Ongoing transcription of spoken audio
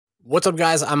What's up,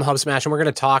 guys? I'm Hubsmash, and we're going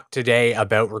to talk today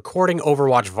about recording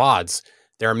Overwatch VODs.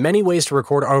 There are many ways to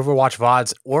record Overwatch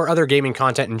VODs or other gaming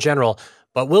content in general,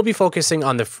 but we'll be focusing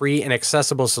on the free and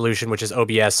accessible solution, which is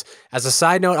OBS. As a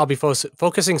side note, I'll be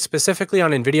focusing specifically on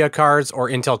nVidia cards or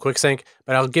Intel quicksync,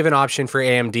 but I'll give an option for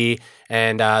AMD,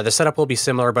 and the setup will be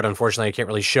similar, but unfortunately I can't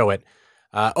really show it.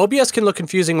 OBS can look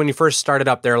confusing when you first start it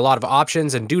up. There are a lot of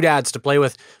options and doodads to play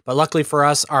with, but luckily for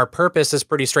us, our purpose is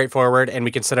pretty straightforward and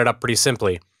we can set it up pretty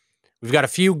simply. We've got a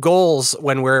few goals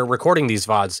when we're recording these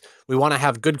VODs. We want to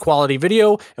have good quality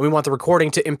video, and we want the recording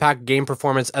to impact game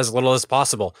performance as little as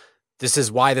possible. This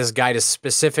is why this guide is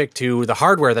specific to the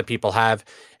hardware that people have.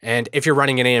 And if you're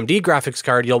running an AMD graphics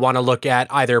card, you'll want to look at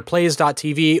either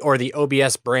plays.tv or the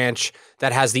OBS branch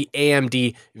that has the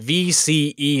AMD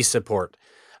VCE support.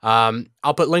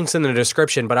 I'll put links in the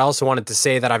description, but I also wanted to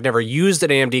say that I've never used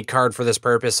an AMD card for this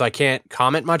purpose, so I can't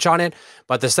comment much on it,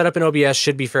 but the setup in OBS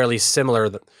should be fairly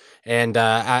similar, and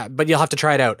but you'll have to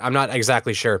try it out. I'm not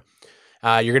exactly sure.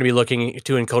 You're going to be looking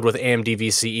to encode with AMD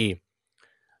VCE.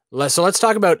 So let's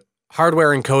talk about hardware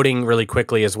encoding really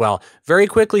quickly as well. Very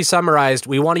quickly summarized,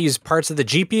 we want to use parts of the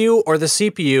GPU or the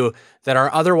CPU that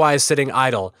are otherwise sitting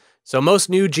idle. So most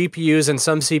new GPUs and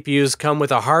some CPUs come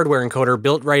with a hardware encoder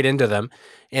built right into them,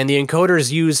 and the encoder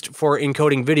is used for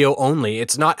encoding video only.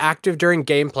 It's not active during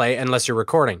gameplay unless you're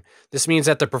recording. This means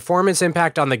that the performance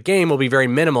impact on the game will be very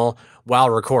minimal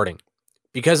while recording,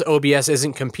 because OBS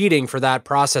isn't competing for that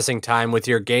processing time with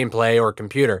your gameplay or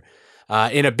computer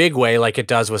in a big way like it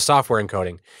does with software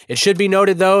encoding. It should be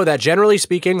noted, though, that generally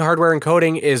speaking, hardware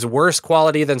encoding is worse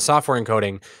quality than software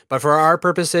encoding, but for our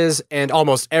purposes and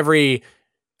almost every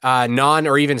non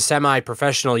or even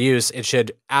semi-professional use, it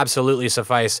should absolutely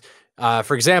suffice.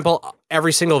 For example,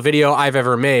 every single video I've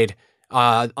ever made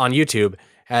on YouTube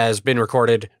has been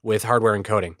recorded with hardware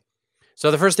encoding. So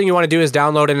the first thing you want to do is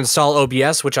download and install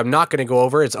OBS, which I'm not going to go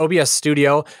over. It's OBS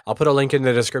Studio. I'll put a link in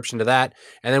the description to that.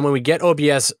 And then when we get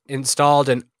OBS installed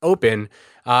and open,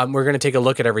 we're going to take a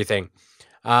look at everything.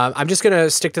 I'm just going to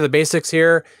stick to the basics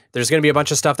here. There's going to be a bunch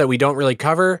of stuff that we don't really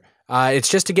cover. It's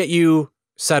just to get you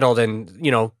settled and,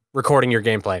 recording your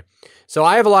gameplay. So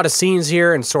I have a lot of scenes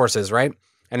here and sources, right?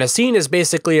 And a scene is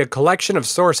basically a collection of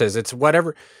sources. It's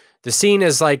whatever. The scene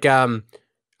is like a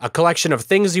collection of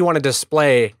things you want to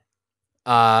display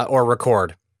or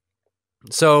record.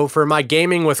 So for my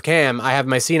gaming with cam, I have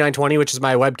my C920, which is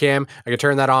my webcam. I can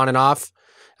turn that on and off.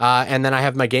 And then I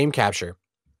have my game capture,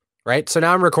 right? So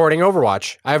now I'm recording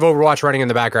Overwatch. I have Overwatch running in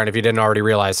the background if you didn't already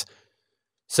realize.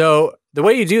 So the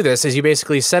way you do this is you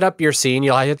basically set up your scene.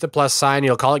 You'll hit the plus sign.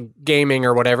 You'll call it gaming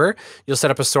or whatever. You'll set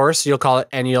up a source. You'll call it,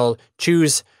 and you'll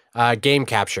choose game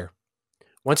capture.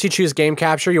 Once you choose game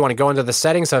capture, you want to go into the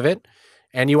settings of it,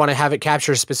 and you want to have it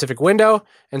capture a specific window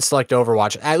and select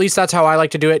Overwatch. At least that's how I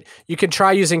like to do it. You can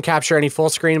try using capture any full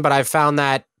screen, but I've found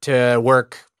that to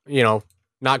work,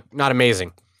 not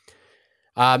amazing.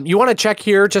 You want to check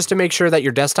here just to make sure that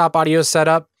your desktop audio is set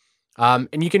up.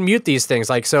 And you can mute these things.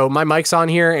 So my mic's on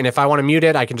here, and if I want to mute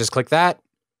it, I can just click that,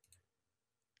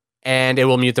 and it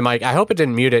will mute the mic. I hope it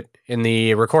didn't mute it in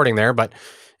the recording there, but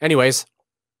anyways.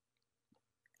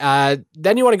 Then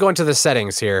you want to go into the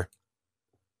settings here.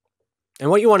 And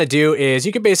what you want to do is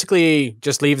you can basically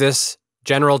just leave this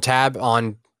general tab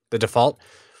on the default.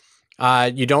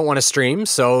 You don't want to stream,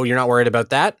 so you're not worried about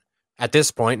that at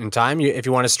this point in time. If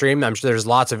you want to stream, I'm sure there's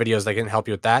lots of videos that can help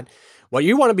you with that. What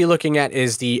you want to be looking at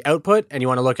is the output, and you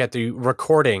want to look at the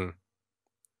recording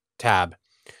tab.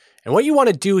 And what you want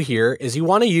to do here is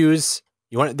this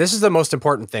is the most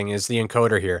important thing, is the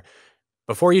encoder here.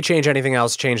 Before you change anything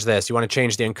else, change this. You want to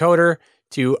change the encoder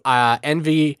to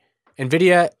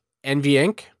nVidia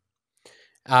NVEnc.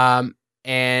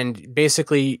 And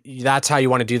basically that's how you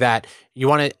want to do that. You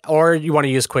want to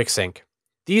use quicksync.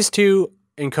 These two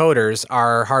encoders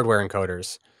are hardware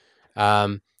encoders.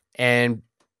 And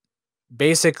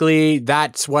basically,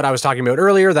 that's what I was talking about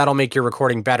earlier. That'll make your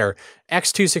recording better.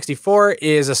 X264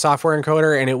 is a software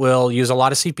encoder, and it will use a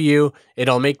lot of CPU.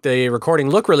 It'll make the recording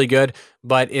look really good,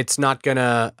 but it's not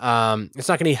gonna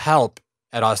help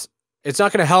at us. It's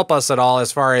not gonna help us at all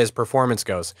as far as performance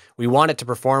goes. We want it to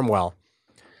perform well,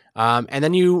 and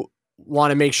then you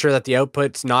want to make sure that the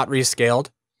output's not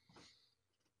rescaled.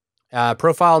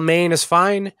 Profile main is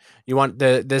fine. You want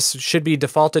this should be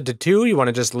defaulted to 2. You want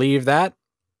to just leave that.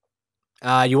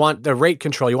 You want the rate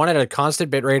control. You want it at a constant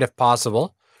bit rate if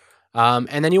possible.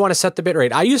 And then you want to set the bit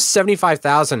rate. I use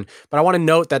 75,000, but I want to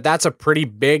note that that's a pretty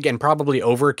big and probably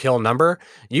overkill number.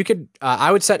 You could,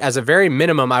 I would set as a very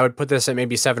minimum, I would put this at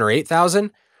maybe 7,000 or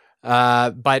 8,000.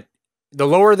 But the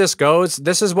lower this goes,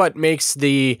 this is what makes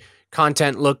the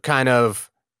content look kind of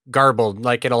garbled,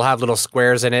 like it'll have little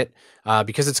squares in it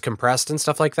because it's compressed and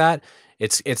stuff like that.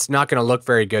 It's not going to look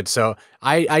very good. So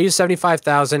I use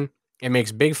 75,000. It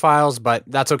makes big files, but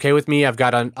that's okay with me. I've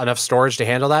got enough storage to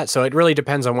handle that. So it really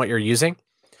depends on what you're using.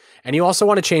 And you also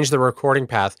want to change the recording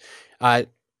path.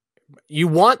 You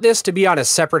want this to be on a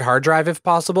separate hard drive if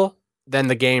possible, then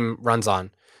the game runs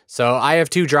on. So I have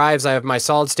 2 drives. I have my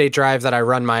solid state drive that I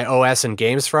run my OS and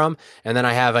games from, and then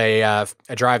I have a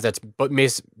drive that's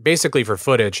basically for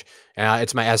footage.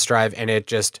 It's my S drive, and it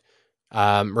just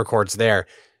records there.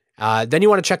 Then you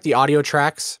want to check the audio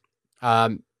tracks.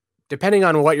 Depending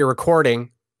on what you're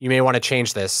recording, you may want to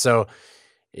change this. So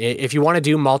if you want to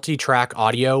do multi-track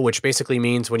audio, which basically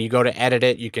means when you go to edit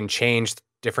it, you can change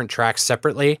different tracks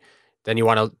separately, then you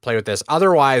want to play with this.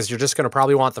 Otherwise, you're just going to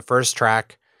probably want the first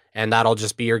track, and that'll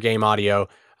just be your game audio,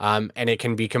 and it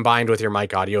can be combined with your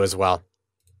mic audio as well.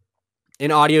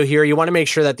 In audio here, you want to make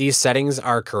sure that these settings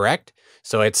are correct.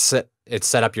 So it's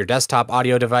set up your desktop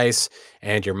audio device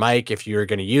and your mic if you're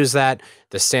going to use that.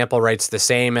 The sample rate's the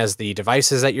same as the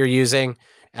devices that you're using,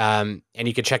 and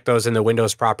you can check those in the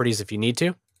Windows properties if you need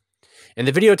to. In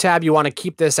the video tab, you want to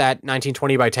keep this at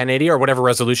 1920 by 1080 or whatever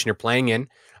resolution you're playing in.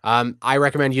 I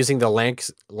recommend using the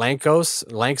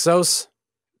Lanczos.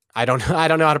 I don't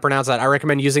know how to pronounce that. I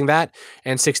recommend using that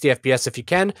and 60 FPS if you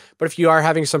can. But if you are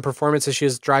having some performance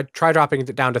issues, try dropping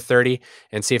it down to 30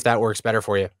 and see if that works better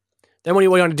for you. Then what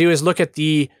you want to do is look at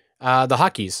the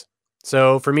hotkeys.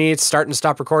 So for me, it's start and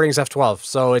stop recordings F12.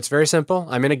 So it's very simple.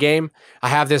 I'm in a game. I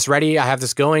have this ready. I have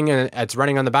this going and it's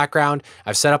running on the background.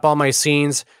 I've set up all my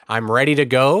scenes. I'm ready to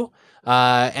go.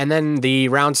 And then the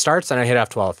round starts and I hit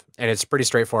F12 and it's pretty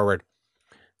straightforward.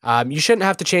 You shouldn't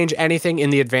have to change anything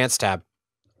in the advanced tab.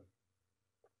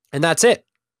 And that's it.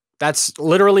 That's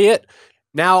literally it.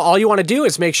 Now, all you want to do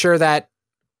is make sure that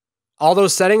all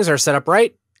those settings are set up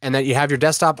right and that you have your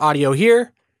desktop audio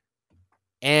here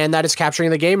and that is capturing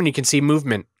the game and you can see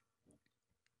movement.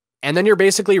 And then you're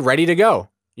basically ready to go.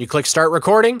 You click start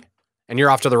recording and you're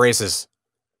off to the races.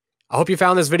 I hope you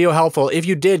found this video helpful. If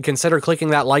you did, consider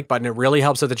clicking that like button. It really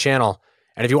helps with the channel.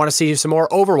 And if you want to see some more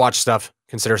Overwatch stuff,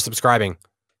 consider subscribing.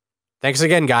 Thanks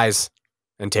again, guys,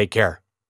 and take care.